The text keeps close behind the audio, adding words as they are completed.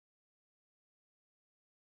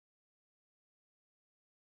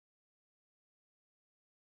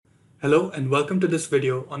Hello and welcome to this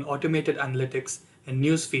video on automated analytics and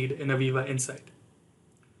newsfeed in AVEVA Insight.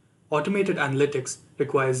 Automated analytics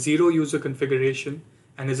requires zero user configuration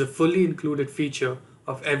and is a fully included feature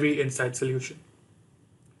of every Insight solution.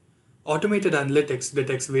 Automated analytics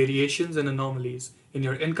detects variations and anomalies in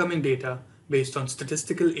your incoming data based on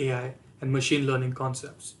statistical AI and machine learning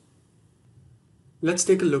concepts. Let's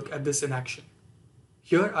take a look at this in action.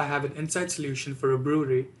 Here I have an Insight solution for a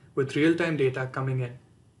brewery with real-time data coming in.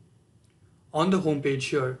 On the homepage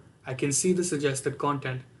here, I can see the suggested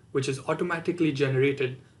content which is automatically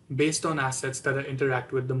generated based on assets that I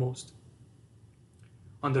interact with the most.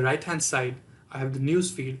 On the right-hand side, I have the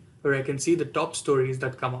news feed where I can see the top stories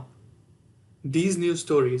that come up. These news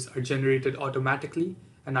stories are generated automatically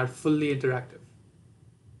and are fully interactive.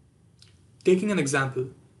 Taking an example,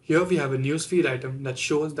 here we have a newsfeed item that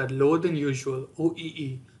shows that lower than usual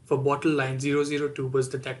OEE for bottle line 002 was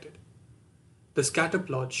detected. The scatter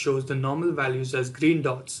plot shows the normal values as green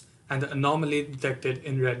dots and the anomaly detected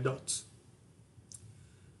in red dots.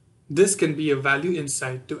 This can be a value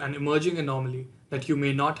insight to an emerging anomaly that you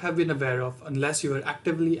may not have been aware of unless you are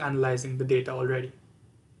actively analyzing the data already.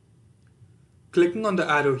 Clicking on the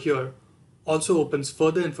arrow here also opens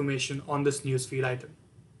further information on this newsfeed item.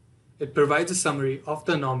 It provides a summary of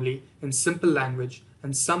the anomaly in simple language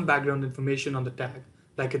and some background information on the tag,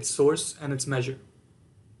 like its source and its measure.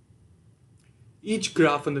 Each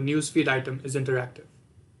graph on the newsfeed item is interactive.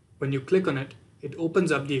 When you click on it, it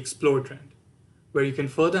opens up the Explore trend, where you can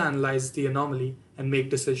further analyze the anomaly and make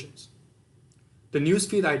decisions. The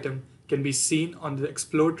newsfeed item can be seen on the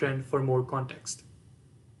Explore trend for more context.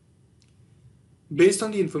 Based on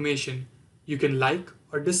the information, you can like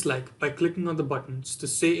or dislike by clicking on the buttons to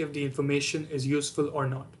say if the information is useful or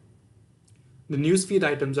not. The newsfeed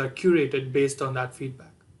items are curated based on that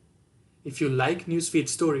feedback. If you like newsfeed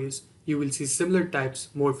stories, you will see similar types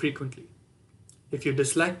more frequently. If you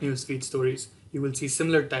dislike newsfeed stories, you will see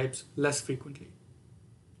similar types less frequently.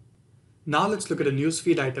 Now let's look at a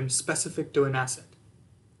newsfeed item specific to an asset.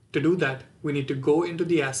 To do that, we need to go into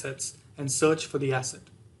the assets and search for the asset.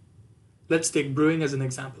 Let's take brewing as an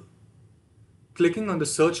example. Clicking on the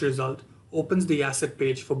search result opens the asset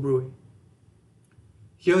page for brewing.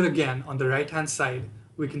 Here again, on the right-hand side,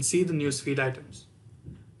 we can see the newsfeed items.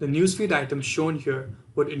 The newsfeed items shown here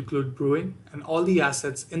would include brewing and all the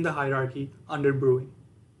assets in the hierarchy under brewing.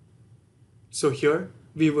 So here,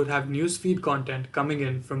 we would have newsfeed content coming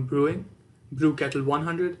in from brewing, brew kettle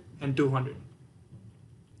 100 and 200.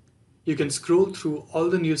 You can scroll through all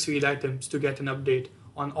the newsfeed items to get an update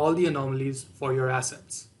on all the anomalies for your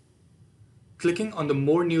assets. Clicking on the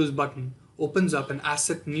More News button opens up an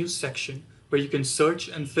Asset News section where you can search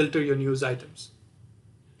and filter your news items.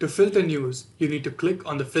 To filter news, you need to click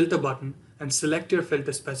on the Filter button and select your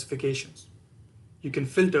filter specifications. You can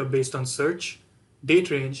filter based on search, date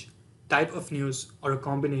range, type of news, or a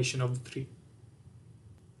combination of the three.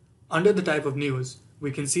 Under the type of news, we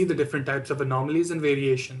can see the different types of anomalies and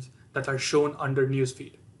variations that are shown under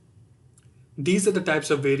newsfeed. These are the types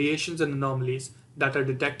of variations and anomalies that are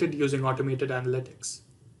detected using automated analytics.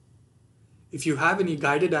 If you have any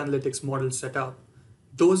guided analytics models set up,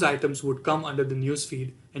 those items would come under the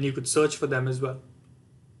newsfeed and you could search for them as well.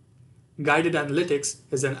 Guided Analytics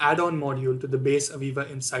is an add-on module to the base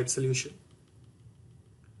AVEVA Insight solution.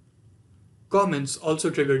 Comments also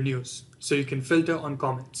trigger news, so you can filter on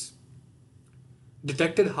comments.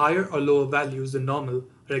 Detected higher or lower values than normal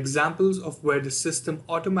are examples of where the system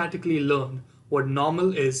automatically learned what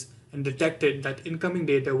normal is and detected that incoming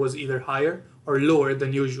data was either higher or lower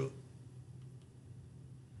than usual.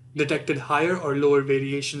 Detected higher or lower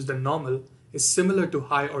variations than normal is similar to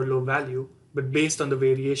high or low value, but based on the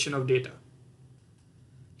variation of data.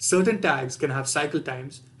 Certain tags can have cycle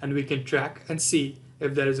times, and we can track and see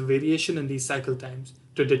if there is a variation in these cycle times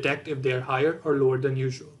to detect if they are higher or lower than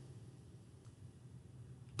usual.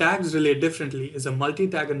 Tags relate differently is a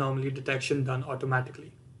multi-tag anomaly detection done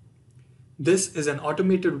automatically. This is an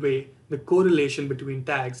automated way the correlation between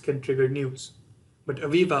tags can trigger news. But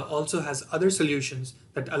AVEVA also has other solutions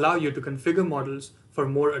that allow you to configure models for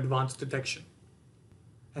more advanced detection.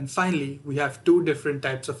 And finally, we have two different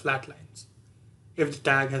types of flatlines. If the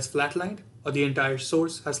tag has flatlined or the entire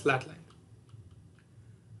source has flatlined.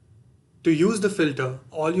 To use the filter,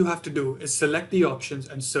 all you have to do is select the options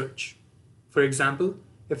and search. For example,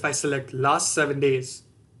 if I select last 7 days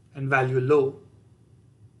and value low,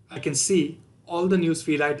 I can see all the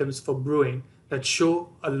newsfeed items for brewing that show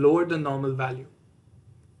a lower than normal value.